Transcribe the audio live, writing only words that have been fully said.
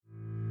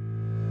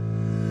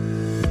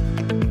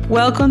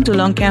Welcome to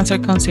Lung Cancer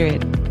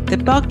Considered, the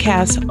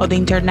podcast of the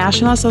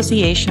International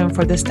Association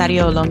for the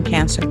Study of Lung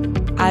Cancer,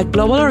 a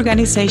global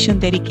organization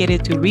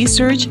dedicated to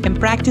research and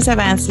practice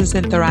advances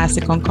in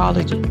thoracic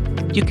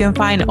oncology. You can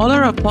find all of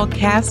our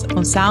podcasts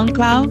on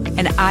SoundCloud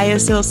and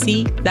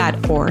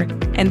IASLC.org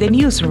and the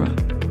newsroom.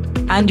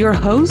 I'm your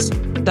host,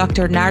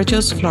 Dr.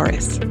 Narjust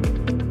Florez.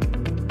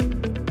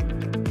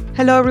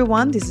 Hello,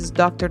 everyone. This is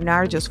Dr.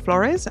 Narjust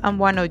Florez. I'm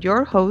one of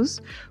your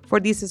hosts for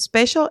this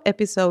special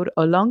episode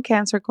of Lung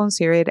Cancer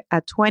Considered,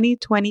 a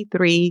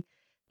 2023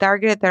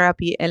 Targeted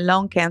Therapy and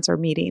Lung Cancer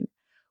meeting.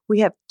 We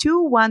have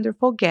two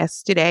wonderful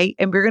guests today,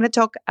 and we're going to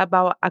talk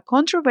about a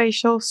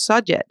controversial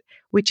subject,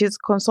 which is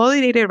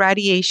consolidated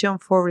radiation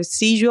for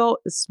residual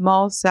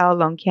small cell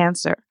lung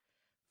cancer.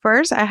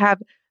 First, I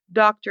have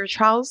Dr.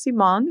 Charles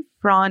Simone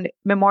from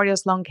Memorial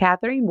Sloan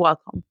Kettering.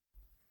 Welcome.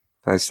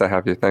 Nice to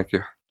have you. Thank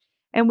you.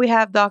 And we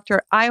have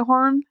Dr.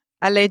 Einhorn,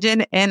 a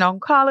legend in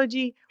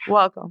oncology.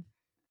 Welcome.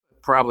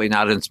 Probably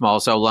not in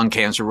small cell lung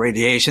cancer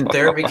radiation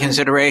therapy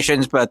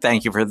considerations, but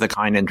thank you for the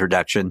kind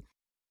introduction.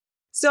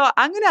 So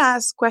I'm going to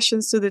ask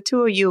questions to the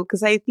two of you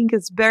because I think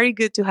it's very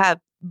good to have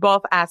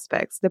both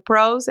aspects, the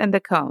pros and the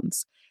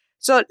cons.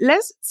 So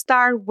let's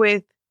start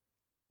with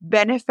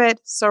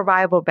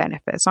survival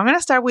benefit. So I'm going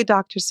to start with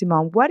Dr.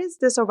 Simone. What is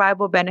the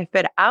survival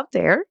benefit out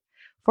there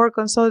for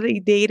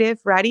consolidated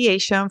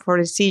radiation for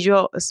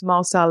residual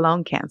small cell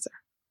lung cancer?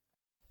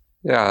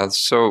 Yeah,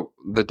 so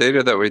the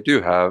data that we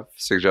do have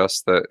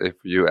suggests that if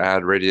you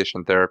add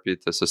radiation therapy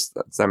to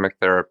systemic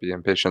therapy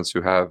in patients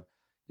who have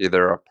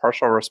either a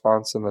partial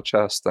response in the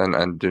chest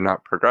and do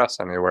not progress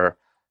anywhere,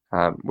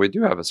 we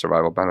do have a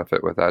survival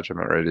benefit with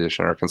adjuvant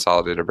radiation or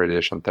consolidated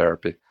radiation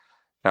therapy.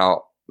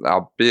 Now,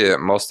 albeit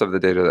most of the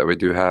data that we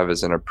do have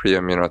is in a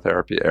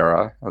pre-immunotherapy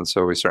era, and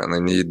so we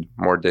certainly need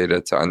more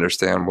data to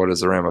understand what is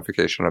the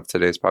ramification of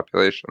today's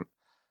population.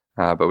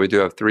 But we do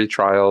have 3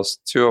 trials,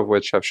 2 of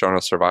which have shown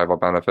a survival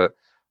benefit,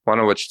 one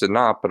of which did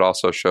not, but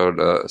also showed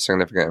a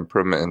significant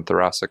improvement in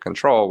thoracic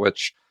control,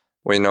 which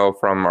we know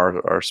from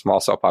our small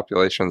cell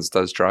populations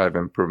does drive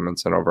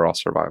improvements in overall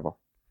survival.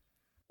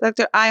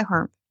 Dr.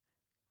 Einhorn,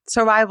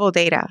 survival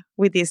data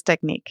with this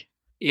technique.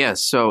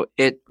 Yes, so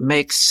it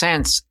makes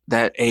sense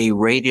that a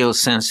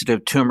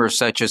radiosensitive tumor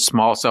such as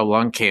small cell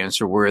lung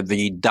cancer, where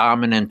the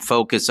dominant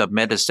focus of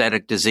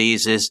metastatic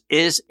disease is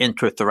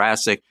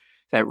intrathoracic,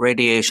 that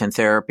radiation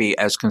therapy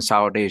as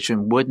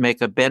consolidation would make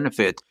a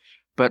benefit.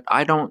 But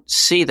I don't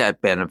see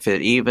that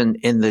benefit even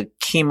in the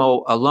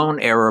chemo alone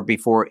era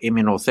before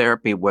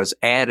immunotherapy was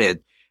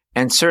added.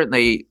 And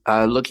certainly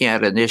looking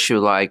at an issue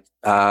like,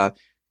 and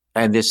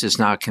this is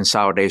not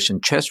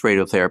consolidation chest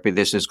radiotherapy,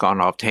 this has gone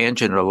off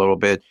tangent a little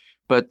bit,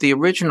 but the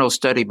original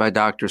study by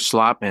Dr.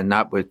 Slotman,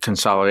 not with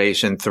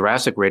consolidation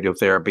thoracic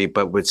radiotherapy,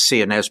 but with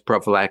CNS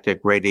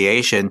prophylactic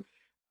radiation,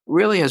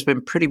 really has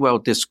been pretty well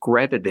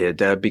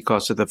discredited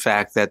because of the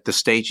fact that the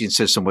staging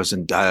system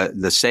wasn't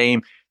the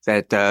same,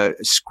 that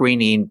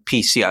screening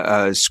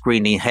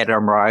head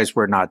MRIs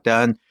were not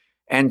done.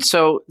 And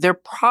so there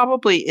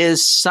probably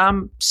is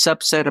some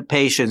subset of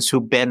patients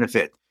who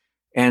benefit.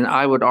 And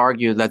I would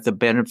argue that the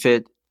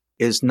benefit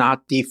is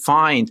not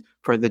defined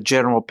for the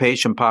general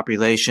patient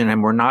population,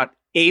 and we're not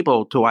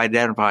able to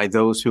identify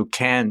those who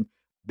can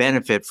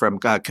benefit from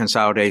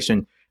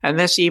consolidation. And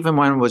that's even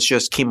when it was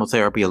just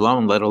chemotherapy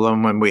alone, let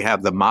alone when we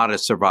have the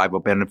modest survival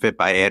benefit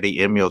by adding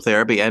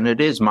immunotherapy, and it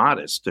is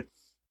modest.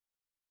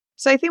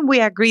 So I think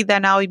we agree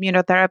that now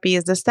immunotherapy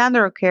is the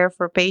standard of care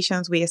for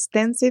patients with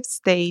extensive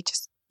stage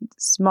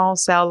small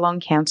cell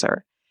lung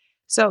cancer.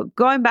 So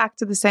going back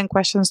to the same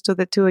questions to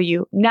the two of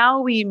you,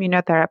 now with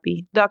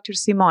immunotherapy, Dr.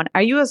 Simone,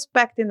 are you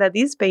expecting that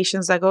these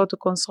patients that go to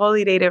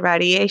consolidated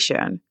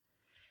radiation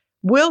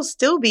will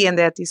still be in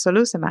the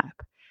atezolizumab?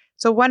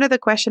 So one of the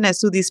questions is,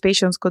 do these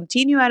patients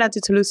continue at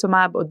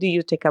atezolizumab or do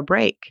you take a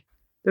break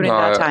during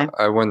that time?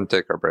 I wouldn't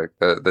take a break.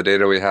 The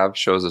data we have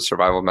shows a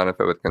survival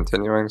benefit with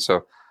continuing.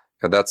 So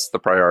that's the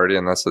priority,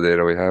 and that's the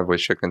data we have. We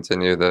should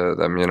continue the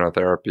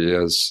immunotherapy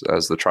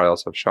as the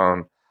trials have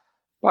shown.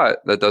 But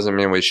that doesn't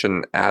mean we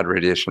shouldn't add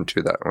radiation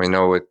to that. We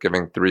know with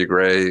giving 3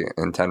 gray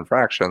in 10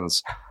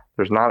 fractions,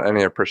 there's not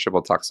any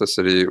appreciable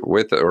toxicity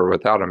with or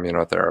without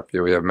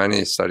immunotherapy. We have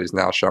many studies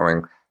now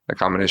showing the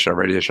combination of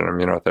radiation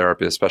and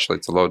immunotherapy, especially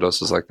to low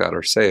doses like that,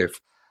 are safe.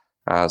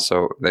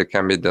 So they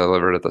can be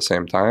delivered at the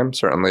same time.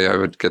 Certainly, I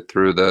would get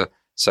through the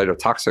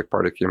cytotoxic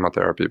part of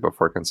chemotherapy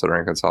before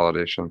considering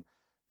consolidation.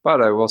 But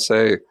I will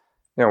say,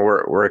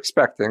 we're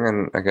expecting,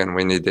 and again,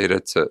 we need data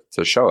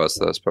to show us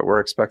this, but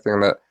we're expecting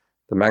that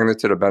the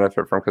magnitude of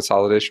benefit from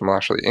consolidation will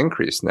actually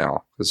increase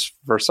now, because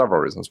for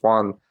several reasons.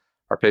 One,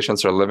 our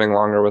patients are living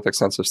longer with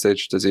extensive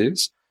stage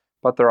disease,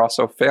 but they're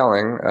also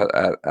failing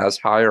at as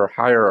high or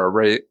higher a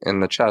rate in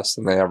the chest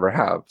than they ever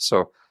have.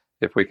 So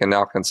if we can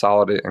now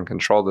consolidate and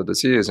control the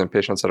disease in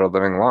patients that are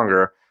living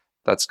longer,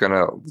 that's going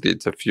to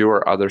lead to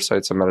fewer other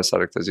sites of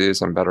metastatic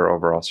disease and better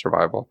overall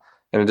survival,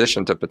 in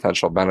addition to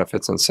potential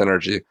benefits and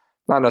synergy,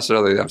 not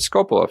necessarily the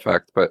abscopal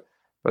effect, but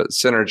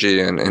synergy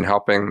in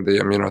helping the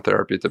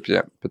immunotherapy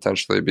to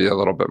potentially be a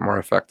little bit more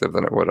effective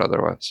than it would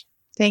otherwise.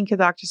 Thank you,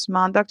 Dr.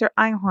 Simone. Dr.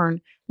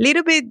 Einhorn,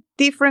 little bit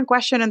different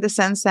question in the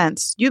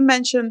sense. You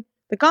mentioned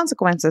the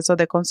consequences of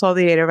the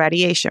consolidated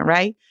radiation,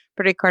 right?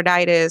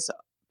 Pericarditis,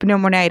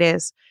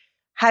 pneumonitis.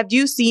 Have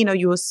you seen or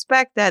you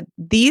expect that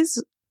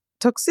these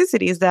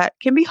toxicities that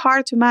can be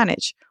hard to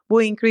manage will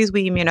increase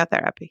with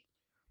immunotherapy?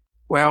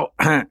 Well,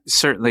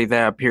 certainly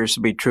that appears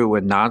to be true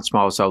with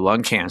non-small cell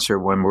lung cancer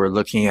when we're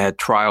looking at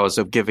trials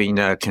of giving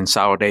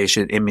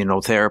consolidation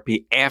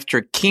immunotherapy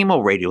after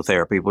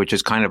chemoradiotherapy, which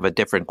is kind of a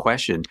different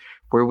question,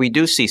 where we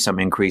do see some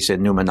increase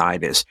in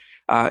pneumonitis.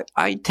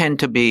 I tend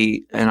to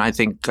be, and I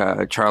think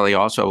Charlie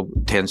also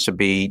tends to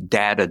be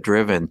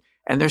data-driven,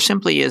 and there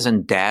simply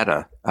isn't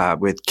data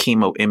with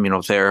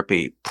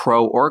chemoimmunotherapy,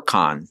 pro or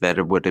con, that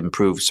it would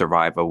improve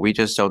survival. We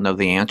just don't know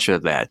the answer to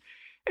that.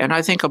 And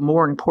I think a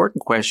more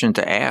important question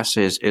to ask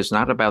is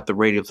not about the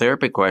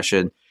radiotherapy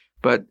question,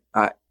 but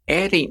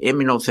adding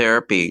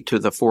immunotherapy to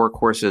the 4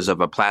 courses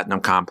of a platinum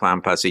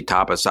compound plus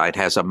etoposide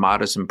has a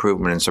modest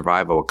improvement in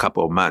survival a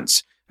couple of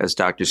months, as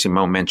Dr.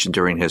 Simone mentioned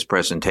during his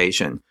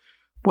presentation.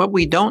 What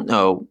we don't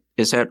know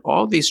is that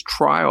all these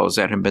trials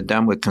that have been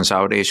done with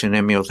consolidation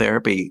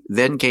immunotherapy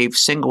then gave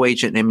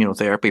single-agent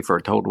immunotherapy for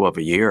a total of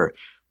a year.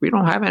 We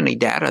don't have any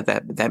data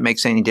that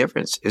makes any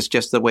difference. It's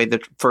just the way the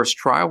first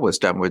trial was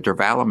done with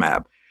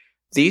durvalumab.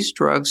 These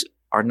drugs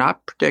are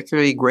not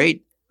particularly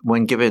great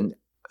when given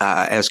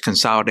as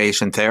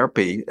consolidation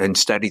therapy in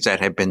studies that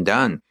have been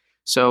done.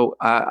 So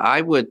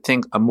I would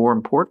think a more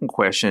important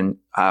question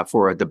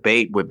for a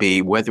debate would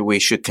be whether we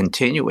should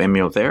continue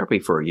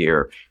immunotherapy for a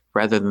year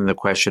rather than the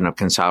question of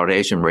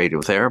consolidation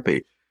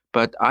radiotherapy.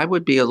 But I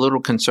would be a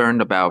little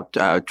concerned about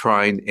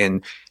trying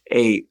in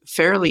a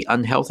fairly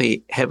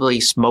unhealthy, heavily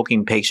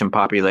smoking patient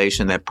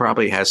population that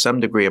probably has some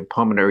degree of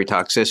pulmonary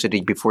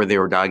toxicity before they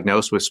were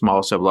diagnosed with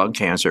small cell lung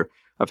cancer,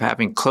 of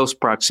having close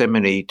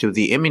proximity to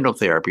the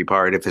immunotherapy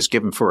part if it's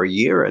given for a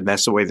year, and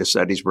that's the way the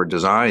studies were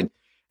designed,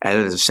 and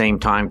at the same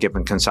time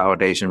given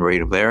consolidation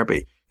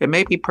radiotherapy. It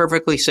may be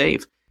perfectly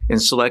safe in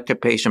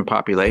selected patient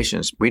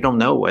populations. We don't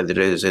know whether it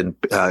is in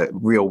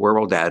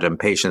real-world data in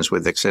patients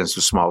with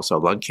extensive small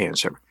cell lung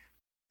cancer.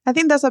 I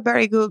think that's a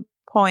very good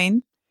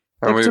point.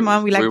 Dr.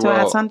 Simone, would you like to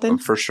add something?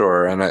 For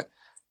sure. And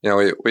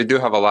we do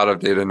have a lot of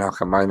data now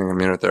combining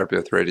immunotherapy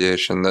with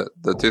radiation.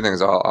 The 2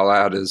 things I'll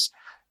add is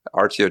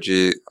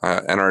RTOG,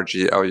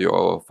 NRG,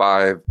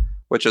 LU005,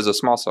 which is a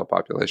small cell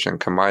population,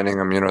 combining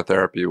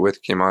immunotherapy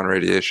with chemo and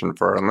radiation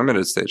for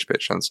unlimited stage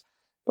patients.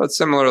 But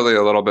similarly,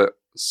 a little bit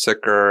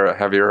sicker,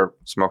 heavier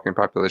smoking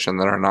population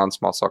than our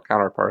non-small cell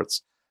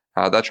counterparts.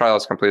 That trial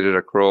has completed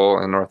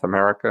accrual in North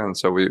America, and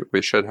so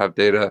we should have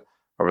data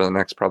over the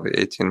next probably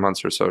 18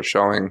 months or so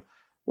showing,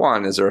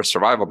 1, is there a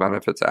survival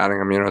benefit to adding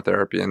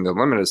immunotherapy in the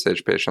limited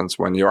stage patients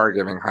when you are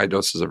giving high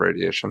doses of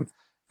radiation?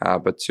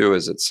 But 2,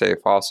 is it safe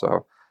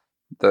also?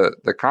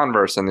 The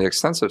converse in the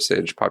extensive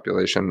stage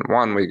population,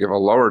 1, we give a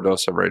lower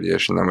dose of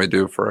radiation than we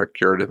do for a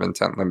curative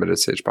intent limited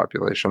stage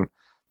population.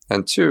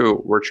 And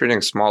 2, we're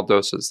treating small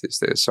doses these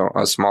days, so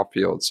a small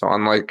field. So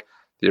unlike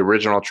the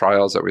original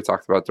trials that we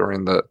talked about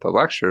during the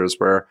lectures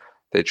where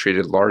they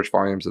treated large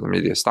volumes of the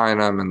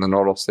mediastinum and the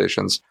nodal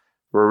stations,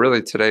 we're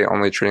really today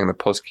only treating the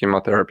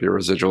post-chemotherapy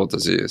residual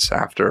disease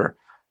after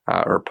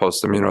or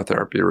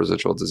post-immunotherapy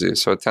residual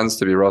disease. So it tends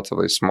to be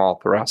relatively small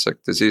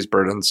thoracic disease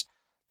burdens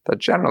that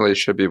generally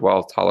should be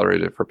well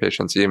tolerated for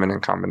patients, even in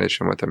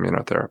combination with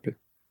immunotherapy.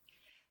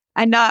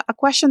 And a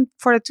question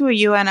for the 2 of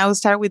you, and I will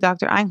start with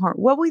Dr. Einhorn.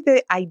 What would be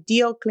the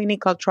ideal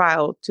clinical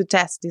trial to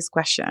test this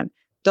question?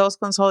 Does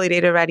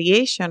consolidated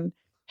radiation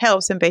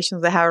helps in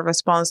patients that have a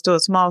response to a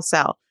small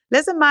cell?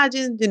 Let's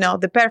imagine,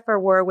 the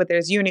perfect world where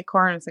there's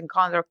unicorns and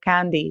condor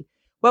candy.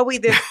 What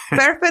would be the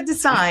perfect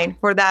design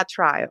for that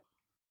trial?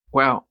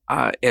 Well,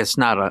 it's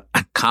not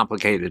a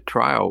complicated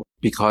trial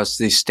because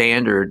the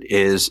standard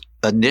is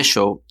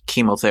initial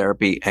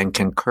chemotherapy and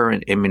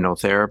concurrent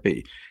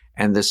immunotherapy.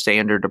 And the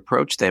standard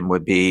approach then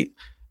would be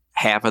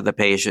half of the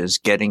patients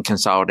getting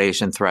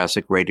consolidation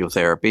thoracic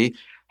radiotherapy,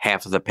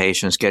 half of the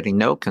patients getting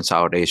no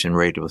consolidation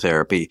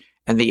radiotherapy.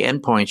 And the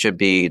endpoint should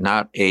be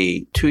not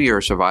a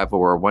 2-year survival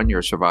or a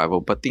 1-year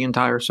survival, but the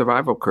entire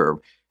survival curve.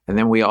 And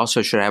then we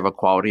also should have a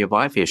quality of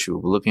life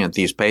issue, looking at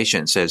these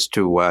patients as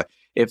to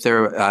if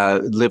they're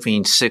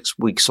living 6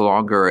 weeks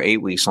longer or 8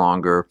 weeks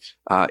longer,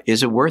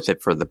 is it worth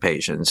it for the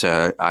patients?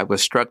 I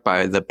was struck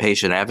by the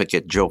patient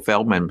advocate, Joe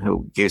Feldman,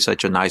 who gave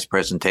such a nice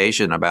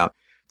presentation about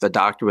the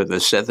doctor with the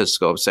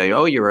stethoscope saying,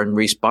 "Oh, you're in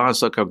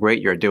response. Look how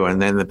great you're doing."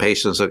 And then the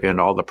patients looking at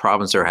all the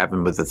problems they're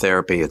having with the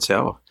therapy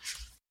itself.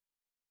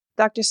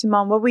 Dr.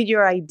 Simone, what would be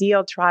your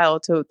ideal trial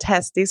to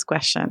test this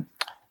question?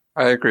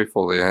 I agree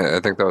fully. I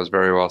think that was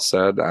very well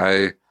said.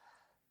 I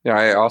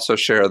also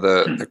share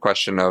the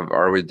question of,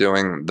 are we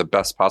doing the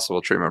best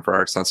possible treatment for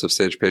our extensive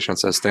stage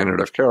patients as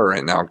standard of care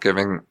right now,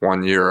 giving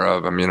 1 year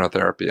of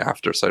immunotherapy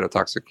after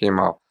cytotoxic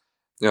chemo?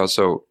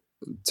 So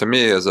to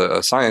me as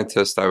a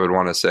scientist, I would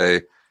want to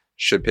say,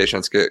 should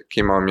patients get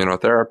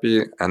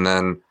chemoimmunotherapy and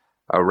then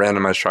a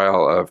randomized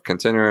trial of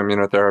continuing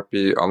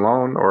immunotherapy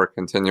alone or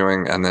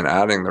continuing and then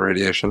adding the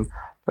radiation?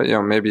 But,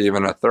 maybe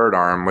even a third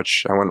arm,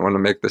 which I wouldn't want to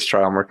make this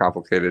trial more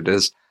complicated,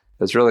 is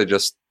really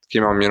just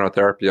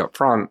chemoimmunotherapy up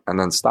front and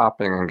then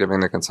stopping and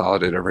giving the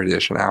consolidated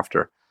radiation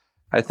after.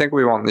 I think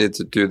we won't need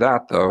to do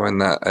that, though, and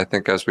that I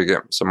think as we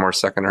get some more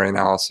secondary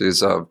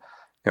analyses of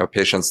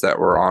patients that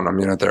were on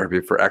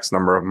immunotherapy for X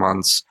number of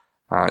months,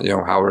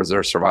 how is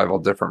their survival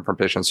different from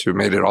patients who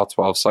made it all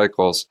 12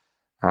 cycles,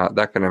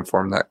 that can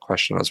inform that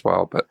question as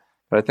well. But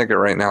I think it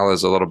right now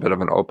is a little bit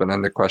of an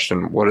open-ended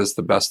question. What is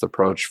the best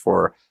approach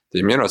for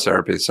the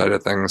immunotherapy side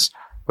of things,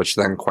 which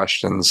then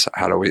questions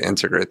how do we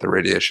integrate the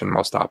radiation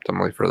most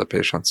optimally for the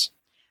patients?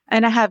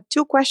 And I have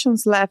two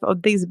questions left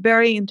of this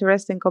very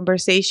interesting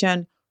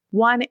conversation.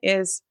 One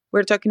is,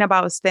 we're talking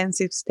about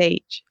extensive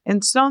stage.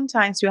 And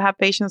sometimes you have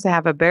patients that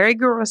have a very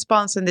good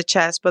response in the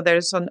chest, but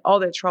there's some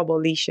other trouble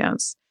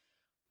lesions.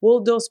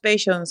 Will those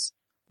patients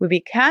will be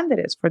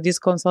candidates for this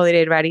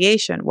consolidated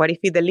radiation? What if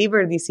the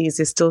liver disease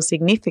is still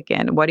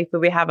significant? What if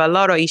we have a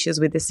lot of issues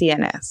with the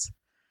CNS?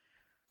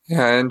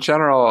 Yeah, in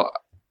general,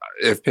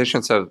 if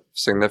patients have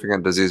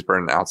significant disease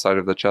burden outside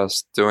of the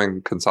chest,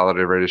 doing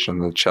consolidated radiation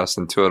in the chest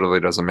intuitively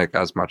doesn't make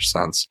as much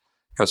sense.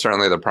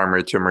 Certainly the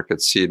primary tumor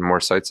could seed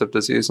more sites of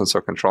disease, and so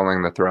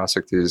controlling the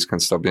thoracic disease can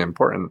still be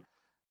important.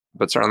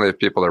 But certainly if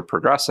people are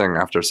progressing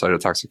after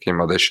cytotoxic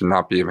chemo, they should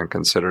not be even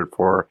considered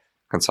for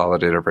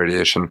consolidated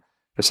radiation.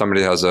 If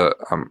somebody has a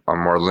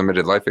more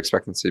limited life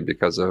expectancy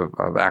because of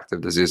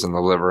active disease in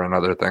the liver and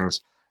other things,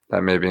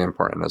 that may be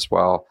important as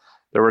well.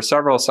 There were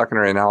several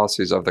secondary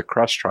analyses of the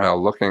CREST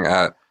trial looking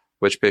at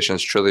which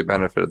patients truly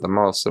benefited the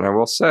most. And I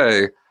will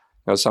say,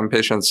 some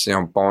patients,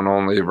 bone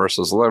only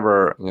versus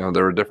liver,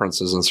 there were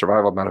differences in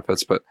survival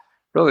benefits, but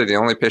really the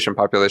only patient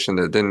population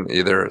that didn't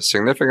either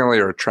significantly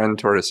or trend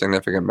toward a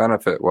significant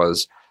benefit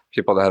was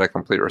people that had a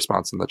complete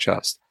response in the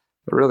chest.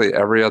 But really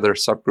every other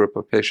subgroup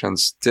of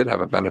patients did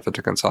have a benefit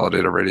to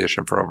consolidated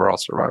radiation for overall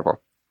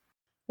survival.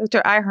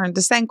 Dr. Einhorn,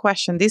 the same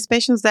question. These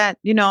patients that,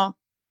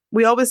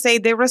 we always say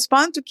they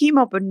respond to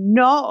chemo, but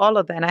not all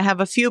of them. I have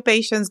a few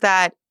patients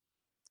that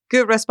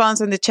good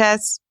response in the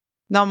chest,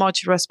 not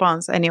much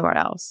response anywhere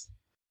else.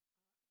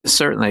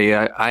 Certainly.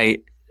 I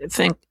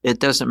think it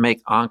doesn't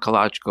make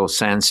oncological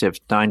sense if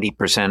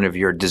 90% of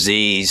your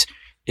disease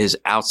is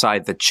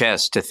outside the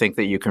chest to think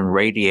that you can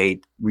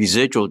radiate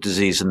residual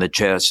disease in the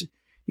chest.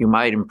 You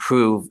might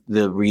improve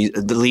the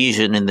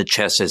lesion in the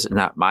chest,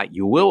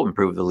 you will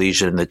improve the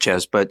lesion in the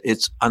chest, but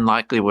it's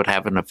unlikely would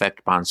have an effect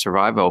upon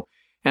survival.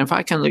 And if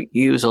I can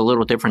use a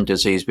little different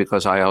disease,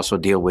 because I also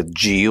deal with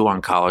GU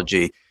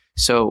oncology.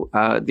 So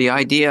the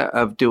idea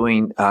of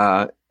doing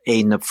a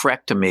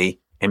nephrectomy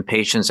in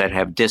patients that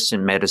have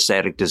distant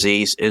metastatic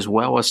disease is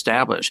well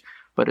established,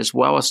 but it's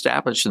well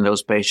established in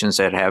those patients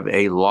that have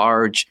a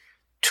large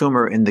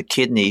tumor in the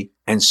kidney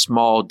and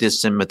small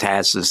distant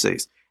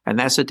metastases. And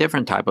that's a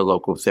different type of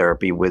local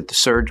therapy with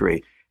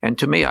surgery. And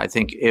to me, I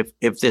think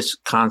if this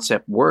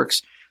concept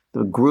works,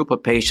 the group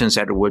of patients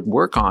that it would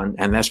work on,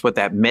 and that's what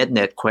that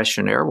MedNet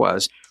questionnaire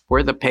was,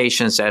 were the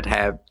patients that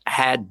have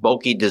had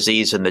bulky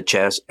disease in the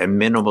chest and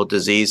minimal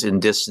disease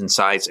in distant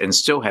sites and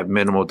still have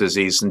minimal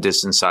disease in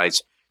distant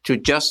sites to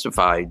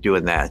justify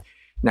doing that.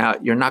 Now,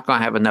 you're not going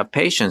to have enough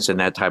patients in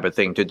that type of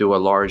thing to do a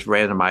large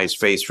randomized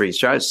phase 3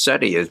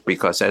 study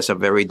because that's a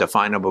very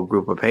definable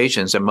group of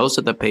patients. And most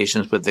of the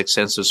patients with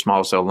extensive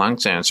small cell lung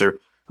cancer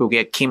who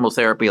get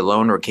chemotherapy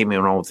alone or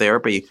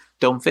chemotherapy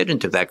don't fit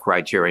into that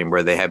criterion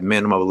where they have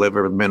minimal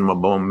liver, minimal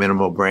bone,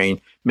 minimal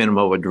brain,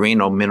 minimal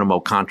adrenal,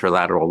 minimal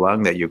contralateral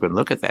lung that you can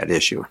look at that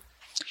issue.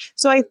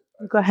 So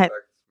go ahead.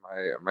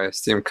 My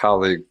esteemed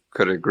colleague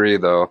could agree,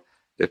 though,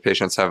 if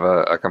patients have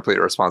a complete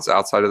response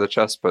outside of the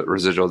chest, but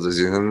residual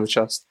disease in the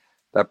chest,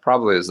 that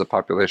probably is the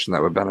population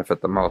that would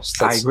benefit the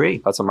most. I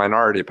agree. That's a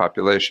minority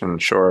population,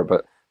 sure,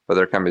 but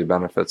there can be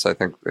benefits, I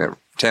think,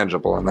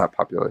 tangible in that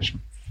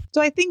population.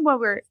 So I think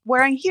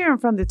what I'm hearing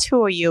from the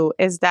two of you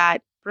is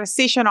that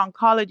precision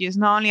oncology is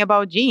not only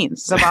about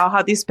genes, it's about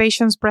how these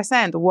patients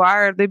present,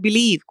 what they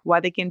believe,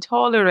 what they can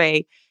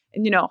tolerate,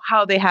 and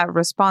how they have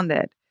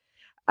responded.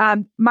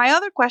 My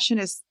other question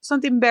is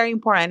something very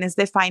important, is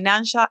the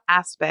financial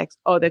aspects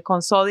of the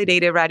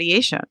consolidated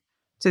radiation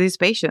to these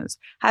patients.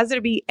 Has there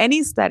been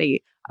any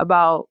study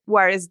about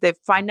where is the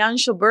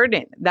financial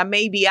burden that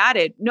may be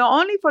added, not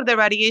only for the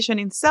radiation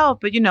itself,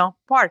 but,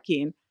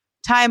 parking,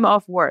 time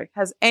off work?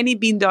 Has any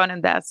been done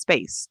in that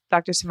space?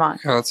 Dr. Simone?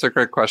 Yeah, that's a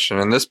great question.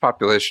 In this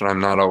population,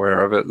 I'm not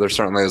aware of it. There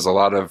certainly is a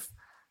lot of,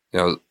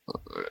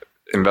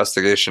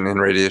 investigation in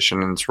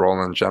radiation and its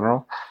role in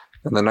general.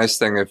 And the nice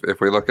thing, if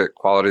we look at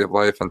quality of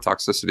life and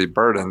toxicity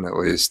burden, at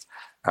least,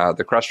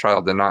 the CREST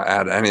trial did not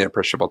add any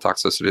appreciable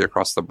toxicity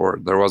across the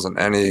board. There wasn't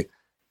any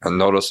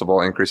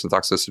noticeable increase in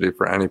toxicity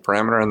for any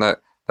parameter, and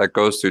that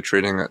goes to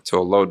treating it to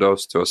a low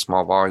dose to a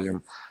small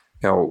volume.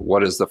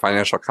 What is the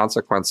financial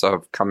consequence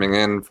of coming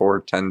in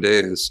for 10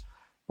 days?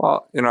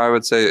 Well, I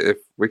would say if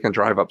we can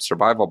drive up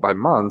survival by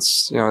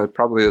months, it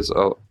probably is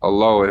a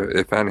low,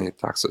 if any,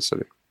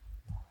 toxicity.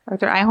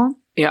 Dr. Einhorn?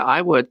 Yeah,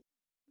 I would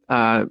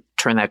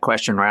turn that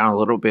question around a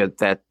little bit,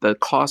 that the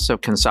cost of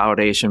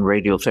consolidation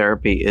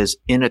radiotherapy is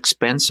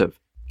inexpensive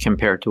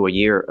compared to a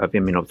year of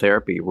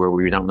immunotherapy where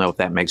we don't know if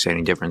that makes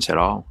any difference at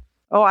all.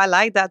 Oh, I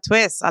like that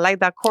twist. I like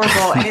that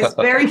curveball. And it's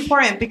very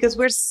important because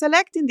we're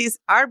selecting this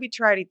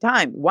arbitrary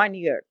time, 1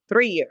 year,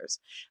 3 years.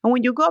 And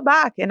when you go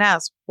back and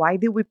ask, why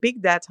did we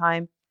pick that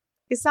time?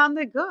 It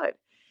sounded good.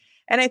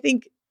 And I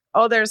think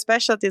other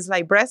specialties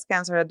like breast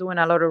cancer are doing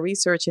a lot of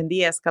research in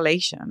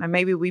de-escalation. And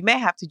maybe we may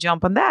have to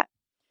jump on that.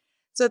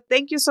 So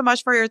thank you so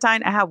much for your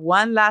time. I have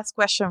one last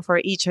question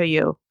for each of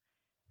you.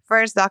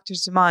 First, Dr.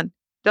 Simone,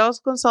 does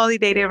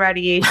consolidated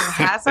radiation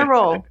has a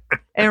role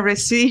in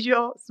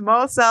residual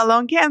small cell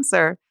lung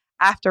cancer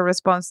after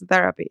response to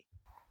therapy?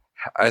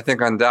 I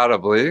think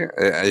undoubtedly,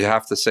 you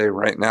have to say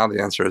right now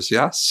the answer is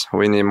yes.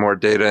 We need more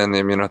data in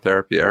the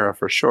immunotherapy era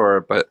for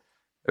sure. But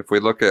if we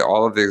look at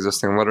all of the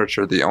existing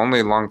literature, the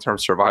only long-term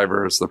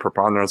survivors, the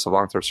preponderance of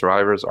long-term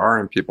survivors are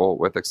in people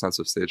with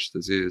extensive stage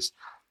disease.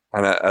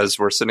 And as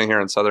we're sitting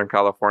here in Southern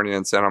California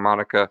in Santa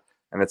Monica,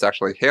 and it's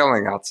actually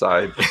hailing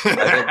outside,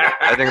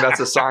 I think that's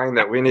a sign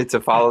that we need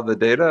to follow the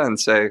data and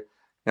say,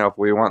 if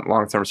we want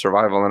long-term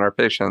survival in our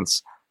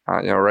patients,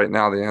 right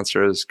now the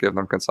answer is give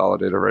them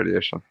consolidated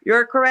radiation.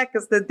 You're correct,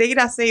 because the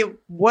data say it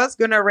was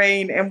going to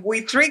rain, and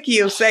we trick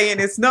you saying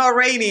it's not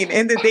raining,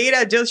 and the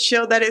data just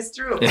show that it's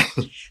true.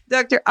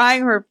 Dr.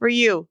 Einhorn, for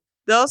you,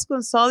 does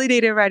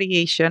consolidated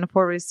radiation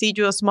for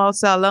residual small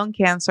cell lung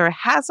cancer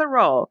has a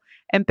role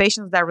in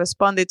patients that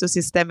responded to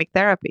systemic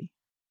therapy?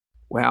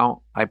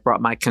 Well, I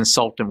brought my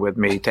consultant with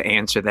me to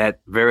answer that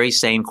very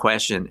same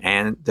question.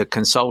 And the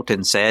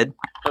consultant said,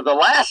 for the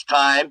last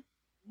time,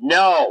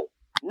 no.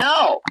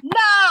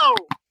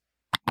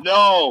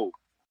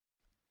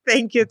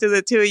 Thank you to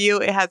the two of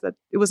you.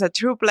 It was a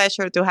true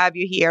pleasure to have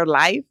you here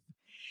live.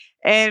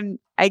 And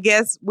I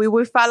guess we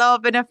will follow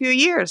up in a few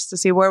years to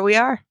see where we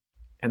are.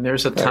 And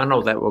there's a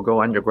tunnel that will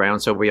go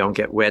underground so we don't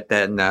get wet.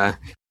 And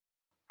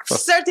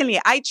certainly,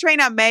 I train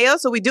at Mayo,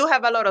 so we do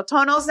have a lot of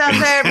tunnels out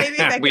there. Maybe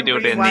we do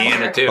it in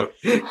Indiana too.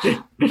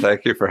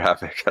 Thank you for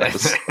having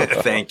us.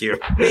 Thank you.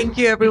 Thank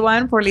you,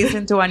 everyone, for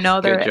listening to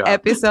another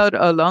episode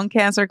of Lung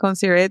Cancer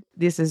Considered.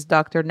 This is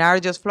Dr.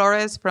 Narjust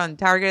Florez from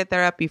Targeted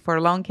Therapy for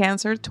Lung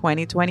Cancer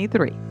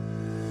 2023.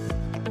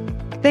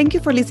 Thank you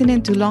for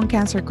listening to Lung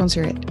Cancer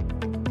Considered.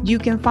 You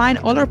can find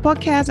all our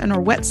podcasts on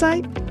our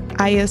website,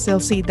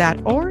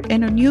 IASLC.org,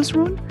 in our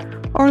newsroom,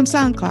 or on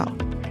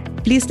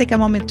SoundCloud. Please take a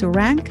moment to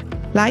rank,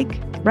 like,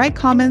 write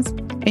comments,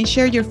 and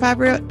share your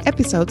favorite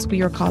episodes with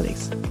your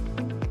colleagues.